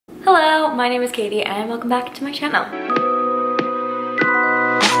Hello, my name is Katie and welcome back to my channel.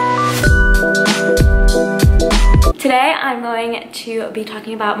 Today I'm going to be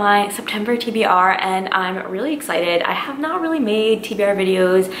talking about my September TBR and I'm really excited. I have not really made TBR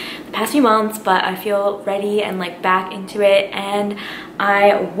videos the past few months, but I feel ready and like back into it. And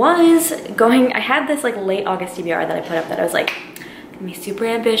I had this like late August TBR that I put up that I was like, be super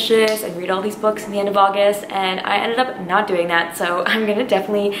ambitious and read all these books in the end of August, and I ended up not doing that. So I'm gonna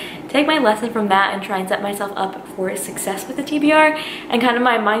definitely take my lesson from that and try and set myself up for success with the TBR. And kind of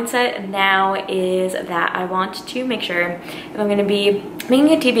my mindset now is that I want to make sure if I'm gonna be making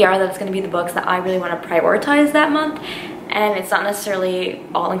a TBR that it's gonna be the books that I really want to prioritize that month. And it's not necessarily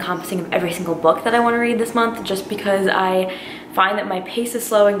all encompassing of every single book that I want to read this month, just because I find that my pace is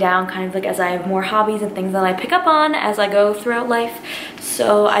slowing down kind of like as I have more hobbies and things that I pick up on as I go throughout life.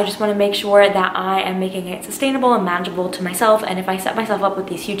 So I just want to make sure that I am making it sustainable and manageable to myself. And if I set myself up with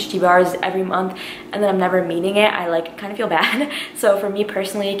these huge TBRs every month and then I'm never meeting it, I like kind of feel bad. So for me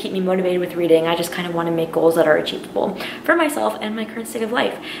personally, keep me motivated with reading, I just kind of want to make goals that are achievable for myself and my current state of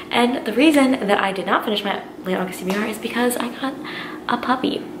life. And the reason that I did not finish my late August TBR is because I got a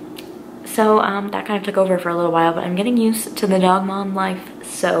puppy. So that kind of took over for a little while, but I'm getting used to the dog mom life,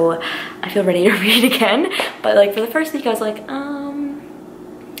 so I feel ready to read again. But like for the first week I was like, I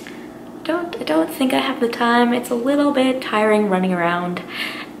don't think I have the time. It's a little bit tiring running around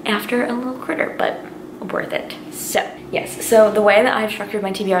after a little critter, but worth it. So yes, so the way that I've structured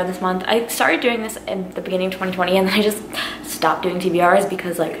my TBR this month, I started doing this in the beginning of 2020 and then I just stopped doing TBRs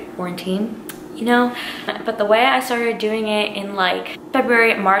because like quarantine, you know. But the way I started doing it in like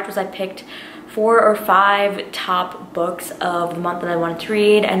February, March was I picked 4 or 5 top books of the month that I wanted to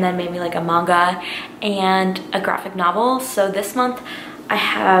read, and then maybe like a manga and a graphic novel. So this month I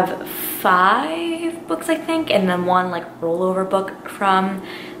have 5 books I think, and then 1 like rollover book from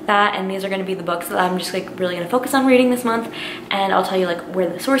that, and these are going to be the books that I'm just like really going to focus on reading this month. And I'll tell you like where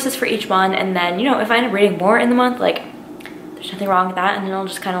the sources for each one, and then you know if I end up reading more in the month, like there's nothing wrong with that, and then I'll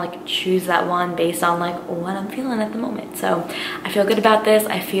just kind of like choose that one based on like what I'm feeling at the moment. So I feel good about this.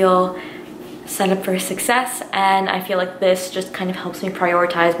 I feel set up for success, and I feel like this just kind of helps me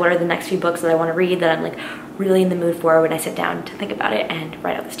prioritize what are the next few books that I want to read that I'm like really in the mood for when I sit down to think about it and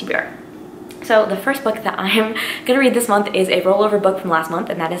write out this TBR. So the first book that I am gonna read this month is a rollover book from last month,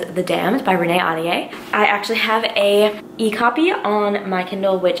 and that is The Damned by Renee Ahdieh. I actually have a e-copy on my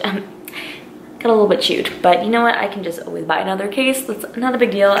Kindle, which got a little bit chewed, but you know what, I can just always buy another case. That's not a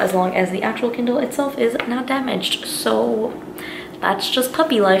big deal as long as the actual Kindle itself is not damaged. So that's just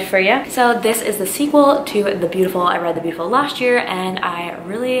puppy life for you. So this is the sequel to The Beautiful. I read The Beautiful last year and I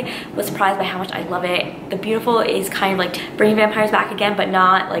really was surprised by how much I love it. The Beautiful is kind of like bringing vampires back again, but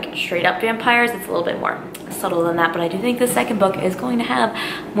not like straight up vampires. It's a little bit more subtle than that, but I do think the second book is going to have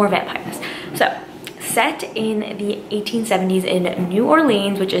more vampires. So set in the 1870s in New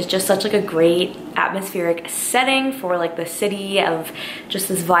Orleans, which is just such like a great atmospheric setting for like the city of just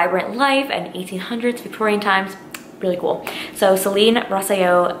this vibrant life, and 1800s Victorian times. Really cool. So Celine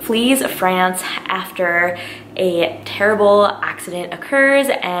Rousseau flees France after a terrible accident occurs,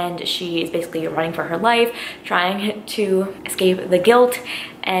 and she is basically running for her life, trying to escape the guilt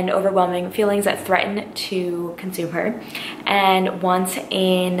and overwhelming feelings that threaten to consume her. And once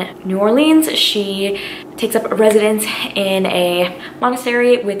in New Orleans, she takes up residence in a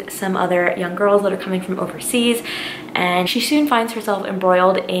monastery with some other young girls that are coming from overseas, and she soon finds herself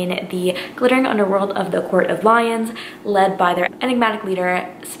embroiled in the glittering underworld of the Court of Lions, led by their enigmatic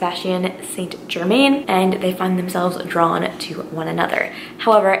leader Sebastian Saint Germain, and they find themselves drawn to one another.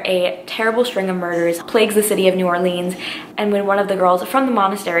 However, a terrible string of murders plagues the city of New Orleans, and when one of the girls from the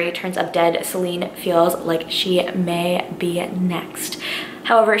monastery turns up dead, Celine feels like she may be next.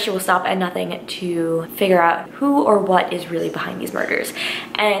 However, she will stop at nothing to figure out who or what is really behind these murders.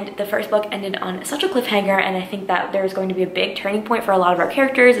 And the first book ended on such a cliffhanger, and I think that there's going to be a big turning point for a lot of our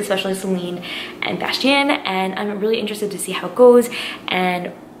characters, especially Celine and Bastien, and I'm really interested to see how it goes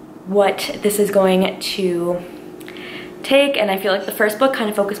and what this is going to take. And I feel like the first book kind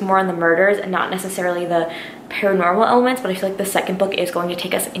of focused more on the murders and not necessarily the paranormal elements, but I feel like the second book is going to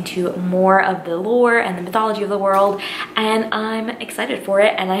take us into more of the lore and the mythology of the world, and I'm excited for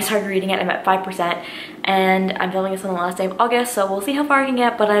it. And I started reading it, I'm at 5%, and I'm filming this on the last day of August, so we'll see how far I can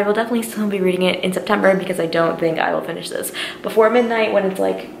get, but I will definitely still be reading it in September because I don't think I will finish this before midnight when it's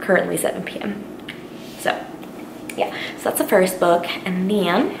like currently 7 p.m. So yeah, so that's the first book. And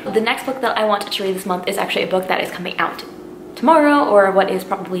then the next book that I want to read this month is actually a book that is coming out tomorrow, or what is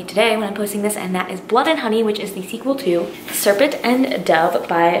probably today when I'm posting this, and that is Blood and Honey, which is the sequel to Serpent and Dove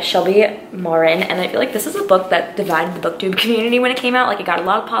by Shelby Morin. And I feel like this is a book that divided the booktube community when it came out. Like, it got a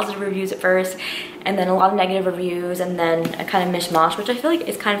lot of positive reviews at first, and then a lot of negative reviews, and then a kind of mishmash, which I feel like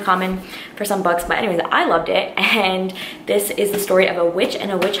is kind of common for some books. But anyways, I loved it, and this is the story of a witch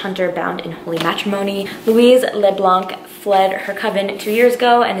and a witch hunter bound in holy matrimony. Louise LeBlanc fled her coven 2 years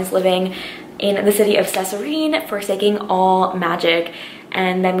ago and is living in the city of Cesarine, forsaking all magic.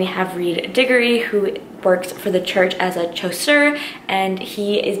 And then we have Reed Diggory, who works for the church as a chausseur, and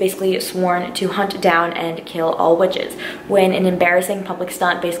he is basically sworn to hunt down and kill all witches, when an embarrassing public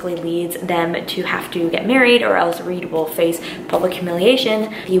stunt basically leads them to have to get married, or else Reed will face public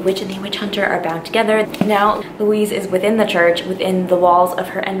humiliation. The witch and the witch hunter are bound together. Now Louise is within the church, within the walls of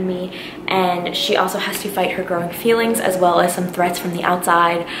her enemy, and she also has to fight her growing feelings as well as some threats from the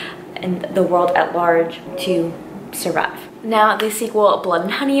outside and the world at large to survive. Now, the sequel, Blood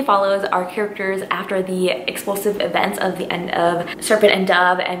and Honey, follows our characters after the explosive events of the end of Serpent and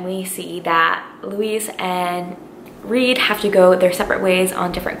Dove, and we see that Louise and Reed have to go their separate ways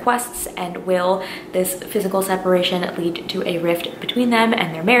on different quests, and will this physical separation lead to a rift between them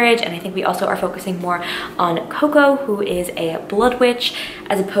and their marriage? And I think we also are focusing more on Coco, who is a blood witch,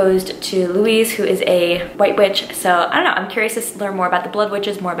 as opposed to Louise, who is a white witch. So I don't know, I'm curious to learn more about the blood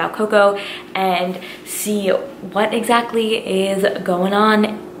witches, more about Coco, and see what exactly is going on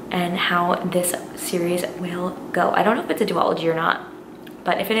and how this series will go. I don't know if it's a duology or not,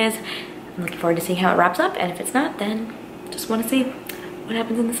 but if it is, I'm looking forward to seeing how it wraps up, and if it's not, then just want to see what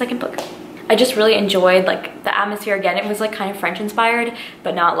happens in the second book. I just really enjoyed like the atmosphere. Again, it was like kind of French inspired,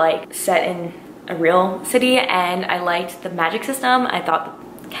 but not like set in a real city, and I liked the magic system. I thought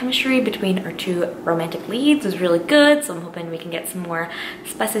the chemistry between our two romantic leads was really good, so I'm hoping we can get some more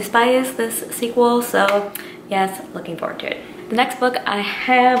spicy spice this sequel. So yes, looking forward to it. The next book I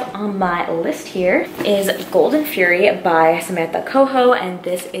have on my list here is Golden Fury by Samantha Coho, and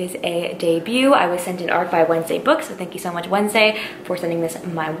this is a debut. I was sent an ARC by Wednesday Books, so thank you so much, Wednesday, for sending this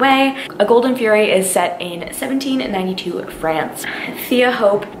my way. A Golden Fury is set in 1792 France. Thea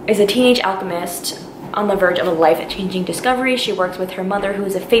Hope is a teenage alchemist on the verge of a life-changing discovery. She works with her mother, who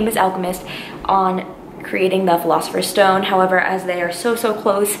is a famous alchemist, on creating the Philosopher's Stone. However, as they are so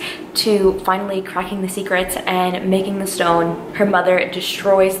close to finally cracking the secrets and making the stone, her mother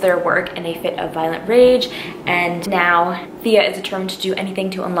destroys their work in a fit of violent rage, and now Thea is determined to do anything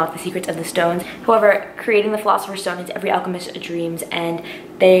to unlock the secrets of the stones. However, creating the Philosopher's Stone is every alchemist's dreams, and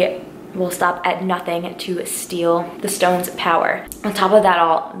they will stop at nothing to steal the stone's power. On top of that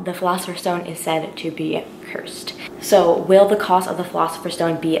all, the Philosopher's Stone is said to be cursed. So will the cost of the Philosopher's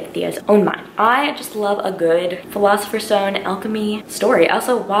Stone be Thea's own mind? I just love a good Philosopher's Stone alchemy story.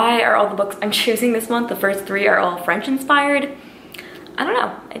 Also, why are all the books I'm choosing this month, the first 3 are all French inspired? I don't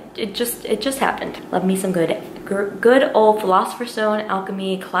know, it just happened. Love me some good old Philosopher's Stone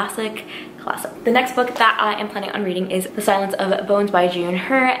alchemy classic. The next book that I am planning on reading is The Silence of Bones by June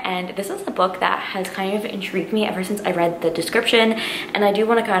Her, and this is a book that has kind of intrigued me ever since I read the description, and I do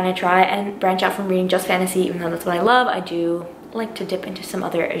want to kind of try and branch out from reading just fantasy. Even though that's what I love, I do like to dip into some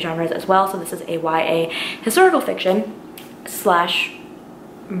other genres as well. So this is a YA historical fiction slash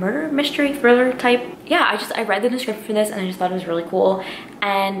murder mystery thriller type. Yeah, I read the description for this and I just thought it was really cool,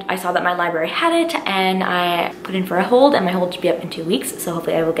 and I saw that my library had it, and I put in for a hold, and my hold should be up in 2 weeks, so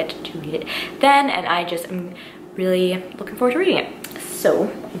hopefully I will get to read it then, and I just am really looking forward to reading it. So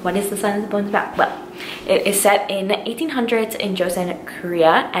what is The Silence of Bones about? Well, it is set in 1800s in Joseon,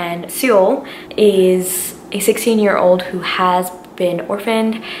 Korea, and Seol is a 16-year-old who has been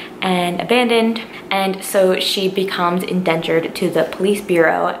orphaned and abandoned, and so she becomes indentured to the police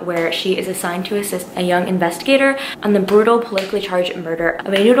bureau, where she is assigned to assist a young investigator on the brutal, politically charged murder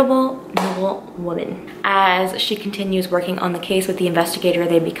of a notable woman. As she continues working on the case with the investigator,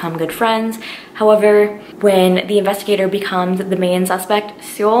 they become good friends. However, when the investigator becomes the main suspect,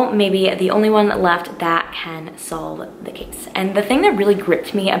 Seol may be the only one left that can solve the case. And the thing that really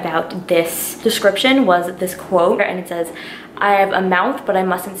gripped me about this description was this quote, and it says, "I have a mouth, but I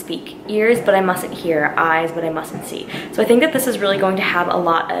mustn't speak. Ears, but I mustn't hear. Eyes, but I mustn't see." So I think that this is really going to have a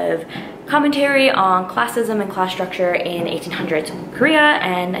lot of commentary on classism and class structure in 1800s Korea,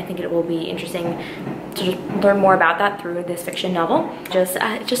 and I think it will be interesting to learn more about that through this fiction novel. Just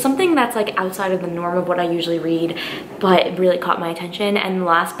something that's like outside of the norm of what I usually read, but it really caught my attention. And the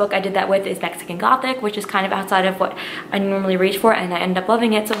last book I did that with is Mexican Gothic, which is kind of outside of what I normally reach for, and I end up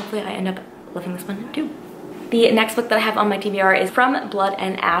loving it, so hopefully I end up loving this one too. The next book that I have on my TBR is From Blood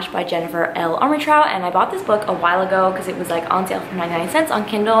and Ash by Jennifer L. Armentrout, and I bought this book a while ago because it was like on sale for 99 cents on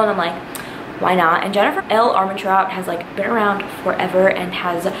Kindle, and I'm like, why not? And Jennifer L. Armentrout has like been around forever and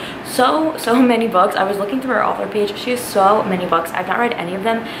has so many books. I was looking through her author page. She has so many books. I've not read any of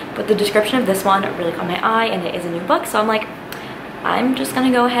them, but the description of this one really caught my eye, and it is a new book, so I'm like, I'm just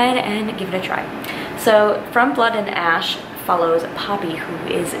gonna go ahead and give it a try. So From Blood and Ash follows Poppy, who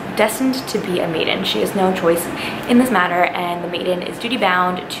is destined to be a maiden. She has no choice in this matter, and the maiden is duty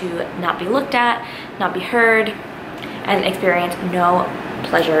bound to not be looked at, not be heard, and experience no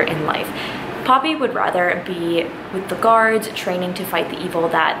pleasure in life. Poppy would rather be with the guards, training to fight the evil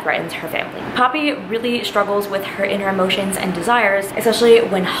that threatens her family. Poppy really struggles with her inner emotions and desires, especially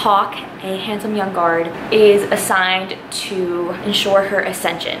when Hawk, a handsome young guard, is assigned to ensure her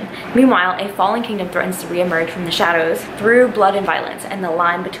ascension. Meanwhile, a fallen kingdom threatens to re-emerge from the shadows through blood and violence, and the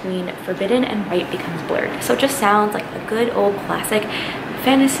line between forbidden and right becomes blurred. So it just sounds like a good old classic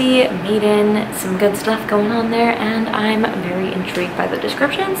fantasy maiden, some good stuff going on there, and I'm very intrigued by the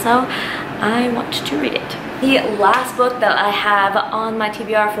description, so I want to read it. The last book that I have on my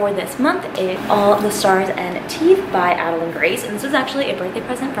TBR for this month is All the Stars and Teeth by Adeline Grace, and this was actually a birthday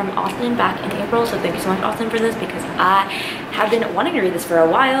present from Austin back in April, so thank you so much, Austin, for this, because I have been wanting to read this for a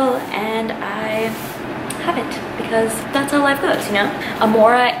while and I haven't, because that's how life goes, you know?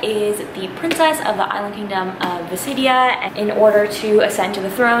 Amora is the princess of the island kingdom of Visidia, and in order to ascend to the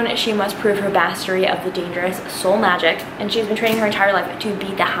throne, she must prove her mastery of the dangerous soul magic, and she's been training her entire life to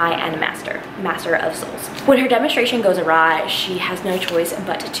be the high end master of souls. When her demonstration goes awry, she has no choice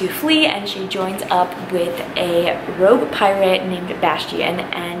but to flee, and she joins up with a rogue pirate named Bastian,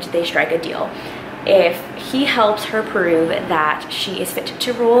 and they strike a deal. If he helps her prove that she is fit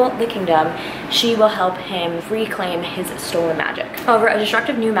to rule the kingdom, she will help him reclaim his stolen magic. However, a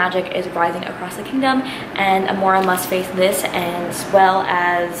destructive new magic is rising across the kingdom, and Amora must face this, as well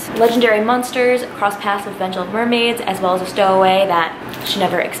as legendary monsters, cross paths with vengeful mermaids, as well as a stowaway that she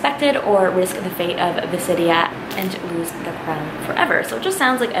never expected, or risk the fate of Visidia and lose the crown forever. So it just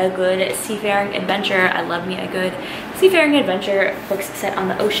sounds like a good seafaring adventure. I love me a good seafaring adventure. Books set on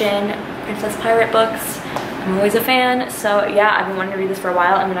the ocean, princess pirate books. I'm always a fan. So yeah, I've been wanting to read this for a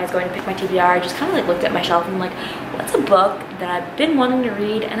while, and when I was going to pick my TBR, I just kind of like looked at my shelf and I'm like, what's a book that I've been wanting to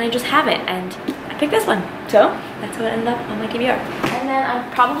read and I just haven't? And I picked this one. So that's what ended up on my TBR. And then I'm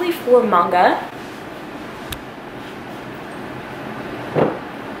probably for manga.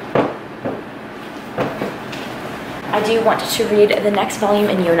 I do want to read the next volume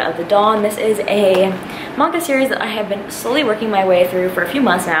in Yona of the Dawn. This is a manga series that I have been slowly working my way through for a few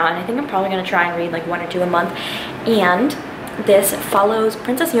months now, and I think I'm probably going to try and read like 1 or 2 a month. And this follows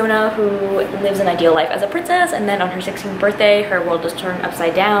Princess Yona, who lives an ideal life as a princess, and then on her 16th birthday, her world is turned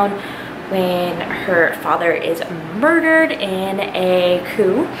upside down when her father is murdered in a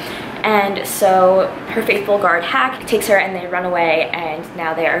coup. And so her faithful guard Hack takes her, and they run away, and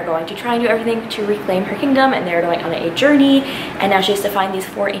now they are going to try and do everything to reclaim her kingdom, and they're going on a journey, and now she has to find these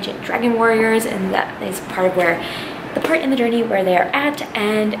 4 ancient dragon warriors, and that is part of where the part in the journey where they are at.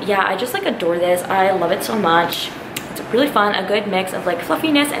 And yeah, I just like adore this. I love it so much. It's really fun, a good mix of like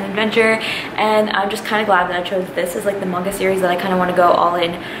fluffiness and adventure, and I'm just kind of glad that I chose this as like the manga series that I kind of want to go all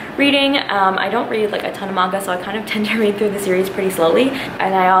in reading. I don't read like a ton of manga, so I kind of tend to read through the series pretty slowly,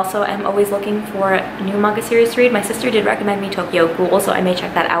 and I also am always looking for new manga series to read. My sister did recommend me Tokyo Ghoul, so I may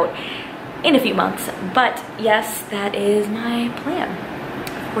check that out in a few months. But yes, that is my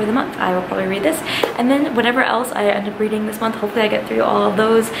plan for the month. I will probably read this, and then whatever else I end up reading this month, hopefully I get through all of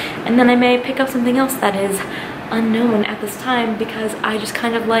those, and then I may pick up something else that is unknown at this time, because I just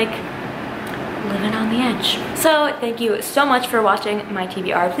kind of like living on the edge. So thank you so much for watching my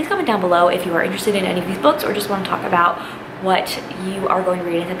TBR. Please comment down below if you are interested in any of these books or just want to talk about what you are going to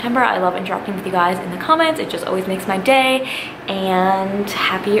read in September. I love interacting with you guys in the comments. It just always makes my day, and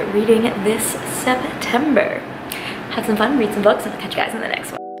happy reading this September. Have some fun, read some books, and I'll catch you guys in the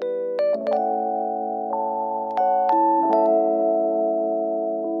next one.